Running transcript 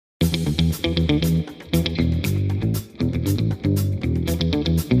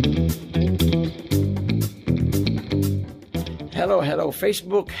Hello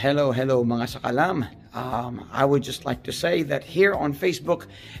Facebook. Hello mga sakalam. I would just like to say that here on Facebook,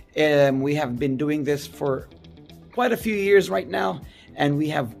 we have been doing this for quite a few years right now, and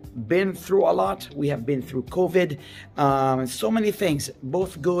we have been through a lot. We have been through COVID, so many things,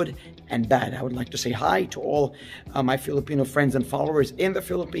 both good and bad. I would like to say hi to all my Filipino friends and followers in the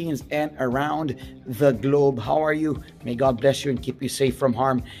Philippines and around the globe. How are you? May God bless you and keep you safe from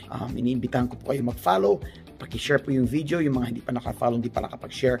harm. Iniimbitahan ko po kayo mag-follow. Paki-share po yung video, yung mga hindi pa naka-follow, hindi pa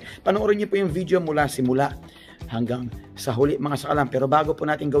nakapag-share. Panoorin niyo po yung video mula simula hanggang sa huli mga sakalam. Pero bago po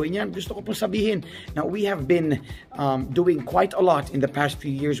natin gawin yan, gusto ko po sabihin na we have been doing quite a lot in the past few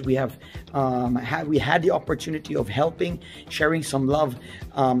years. We have had the opportunity of helping, sharing some love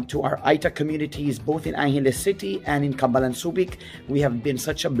to our Aita communities, both in Angeles City and in Cabalan-Subic. We have been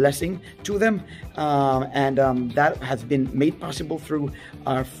such a blessing to them, and that has been made possible through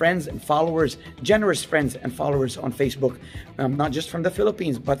our friends and followers, generous friends and followers on Facebook, not just from the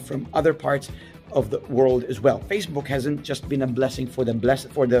Philippines, but from other parts of the world as well. Facebook hasn't just been a blessing for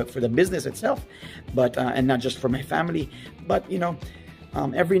the business itself, but and not just for my family, but you know,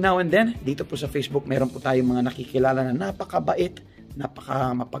 every now and then dito po sa Facebook meron po tayong mga nakikilala na napakabait,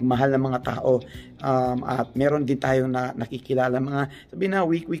 napaka-mapagmahal na mga tao, at meron din tayong nakikilala mga sabi na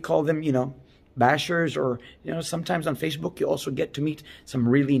we call them, you know, bashers, or you know, sometimes on Facebook you also get to meet some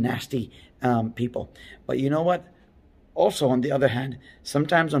really nasty people. But you know what? Also, on the other hand,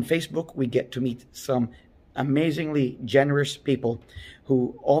 sometimes on Facebook, we get to meet some amazingly generous people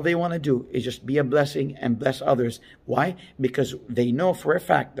who all they want to do is just be a blessing and bless others. Why? Because they know for a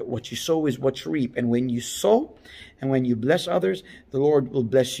fact that what you sow is what you reap. And when you sow and when you bless others, the Lord will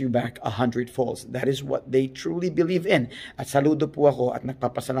bless you back 100-fold. That is what they truly believe in. At saludo po ako at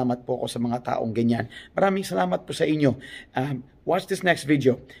nagpapasalamat po ako sa mga taong ganyan. Maraming salamat po sa inyo. Watch this next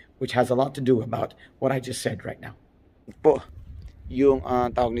video, which has a lot to do about what I just said right now. Po yung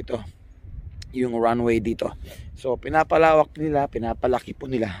tawag nito, yung runway dito. So pinapalawak nila, pinapalaki po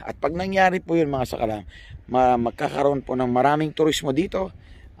nila. At pag nangyari po yun mga sakalam, magkakaroon po ng maraming turismo dito.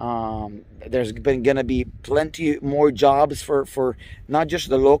 There's gonna be plenty more jobs for not just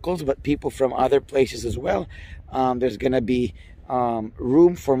the locals but people from other places as well. There's gonna be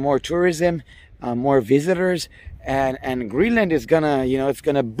room for more tourism, more visitors, and Greenland is gonna, you know, it's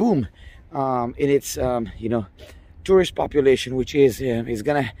gonna boom in its you know, tourist population, which is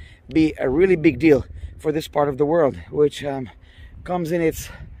gonna be a really big deal for this part of the world, which comes in its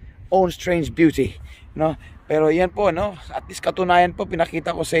own strange beauty, no? Pero yan po, no, at least katunayan po,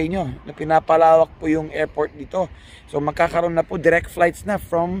 pinakita ko sa inyo na pinapalawak po yung airport dito. So magkakaroon na po direct flights na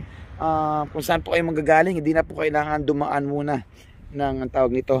from kung saan po kayo manggagaling. Hindi na po kailangan dumaan muna ng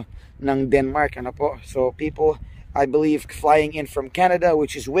tawag nito ng Denmark, ano po. So people, I believe, flying in from Canada,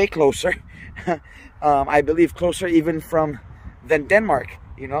 which is way closer. I believe closer even than Denmark,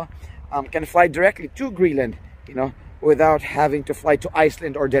 you know, can fly directly to Greenland, you know, without having to fly to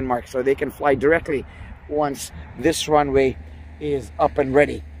Iceland or Denmark. So they can fly directly once this runway is up and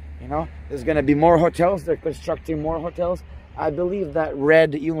ready. You know, there's gonna be more hotels. They're constructing more hotels. I believe that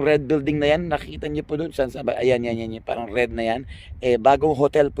yung red building na yan, nakita niyo po doon, ayan, parang red na yan, bagong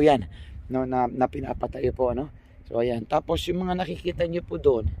hotel po yan, no, na pinapatayo po, no. So ayan, tapos yung mga nakikita niyo po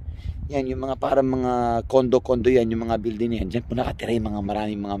doon, yan yung mga parang mga condo yan, yung mga building yan. Diyan po nakatira yung mga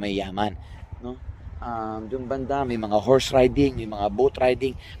maraming mga mayayaman, no? Yung banda may mga horse riding, may mga boat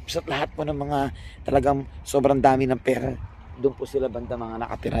riding, basta lahat po ng mga talagang sobrang dami ng pera. Doon po sila banda mga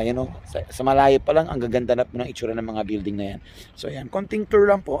nakatira, yan, no? Sa malayo pa lang ang gaganda na po ng itsura ng mga building na yan. So yan, konting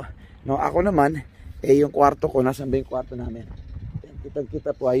tour lang po, no? Ako naman, yung kwarto ko, nasaan ba yung kwarto namin?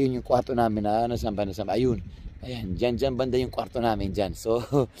 Kita po, ayun yung kwarto namin, nasaan ba, ayun. Ayan, dyan banda yung kwarto namin dyan. So,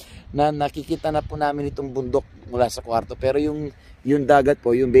 nakikita na po namin itong bundok mula sa kwarto. Pero yung dagat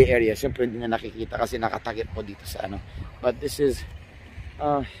po, yung Bay Area, siyempre hindi na nakikita kasi nakatakip po dito sa ano. But this is,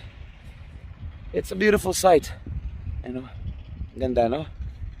 it's a beautiful sight. Ano, ganda, no?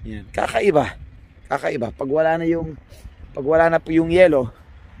 Yan, kakaiba. Pag wala na po yung yelo,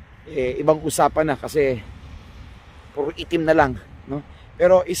 ibang usapan na kasi puro itim na lang, no?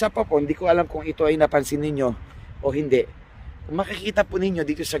 Pero isa pa po, hindi ko alam kung ito ay napansin ninyo o hindi. Kung makikita po ninyo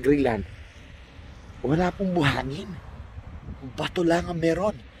dito sa Greenland, wala pong buhangin. Bato lang ang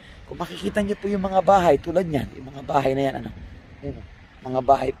meron. Kung makikita niyo po yung mga bahay, tulad yan, yung mga bahay na yan, ano? Yan, mga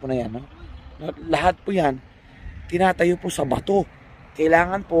bahay po na yan, no? Lahat po yan, tinatayo po sa bato.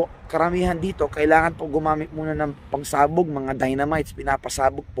 Kailangan po, karamihan dito, kailangan po gumamit muna ng pangsabog, mga dynamites,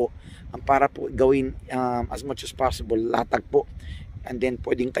 pinapasabog po, para po gawin as much as possible, latag po. And then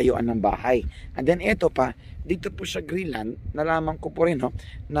pwedeng tayuan ng bahay. And then ito pa, dito po sa Greenland, nalaman ko po rin, no,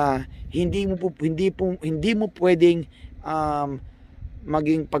 na hindi mo pwedeng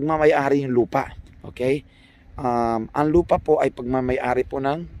maging pagmamay-ari yung lupa. Okay? Ang lupa po ay pagmamay-ari po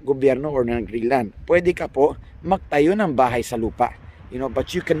ng gobyerno or ng Greenland. Pwede ka po magtayo ng bahay sa lupa. You know,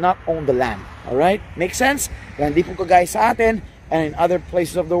 but you cannot own the land. Alright? Make sense? Kaya hindi po kagaya sa atin and in other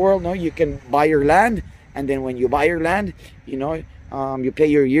places of the world, no, you can buy your land, and then when you buy your land, you know, you pay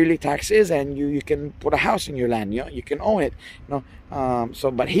your yearly taxes, and you can put a house in your land. You know, you can own it. No,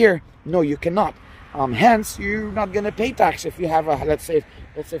 but here, no, you cannot. Hence, you're not gonna pay tax if you have a, let's say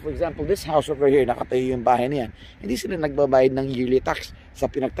for example, this house over here, nakatayo yung bahay niyan. Hindi sila nagbabayad ng yearly tax sa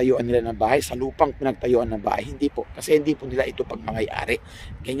pinagtayuan nila ng bahay, sa lupang pinagtayuan ng bahay. Hindi po, kasi hindi po nila ito pagmamay-ari.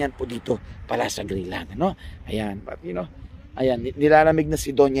 Ganyan po dito pala sa Greenland, no? Ayan, but you know, ayan, nilalamig na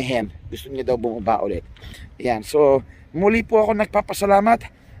si Doña Hem. Gusto niya daw bumaba ulit. Ayan, so muli po ako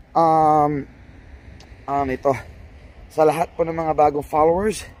nagpapasalamat ito sa lahat po ng mga bagong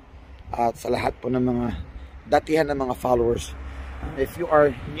followers at sa lahat po ng mga datihan ng mga followers. If you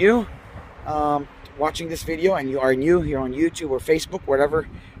are new watching this video, and you are new here on YouTube or Facebook, whatever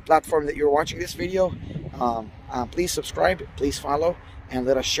platform that you're watching this video, please subscribe, please follow, and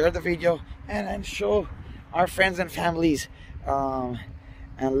let us share the video and show our friends and families,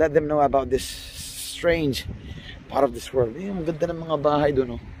 and let them know about this strange part of this world. Ang ganda ng mga bahay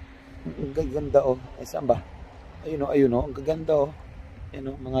doon, oh. Ang ganda, oh. Ay, saan ba? Ayun, oh, ayun, oh. Ang ganda, oh. Ayun,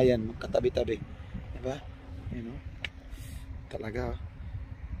 oh, mga yan, magkatabi-tabi. Diba? Ayun, oh. Talaga, oh.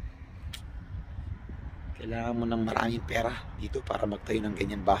 Kailangan mo ng maraming pera dito para magtayo ng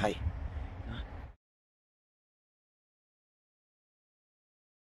ganyan bahay.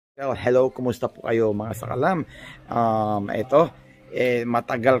 Well, hello, kumusta po kayo mga sakalam? Ito,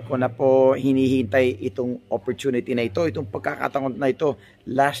 matagal ko na po hinihintay itong opportunity na ito, itong pagkakataon na ito.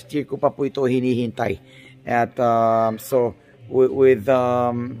 Last year ko pa po ito hinihintay. At so with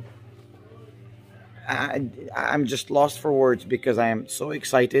I'm just lost for words because I am so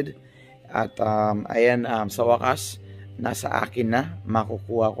excited. At ayan, sa wakas nasa akin na,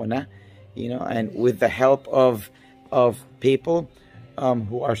 makukuha ko na, you know, and with the help of people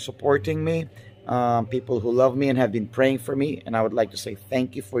who are supporting me, people who love me and have been praying for me, and I would like to say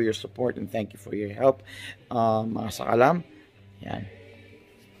thank you for your support and thank you for your help. Mga sakalam, yan,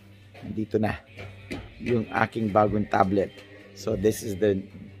 nandito na yung aking bagong tablet. So this is the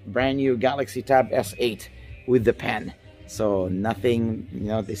brand new Galaxy Tab S8 with the pen. So nothing, you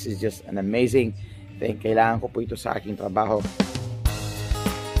know, this is just an amazing thing. Kailangan ko po ito sa aking trabaho.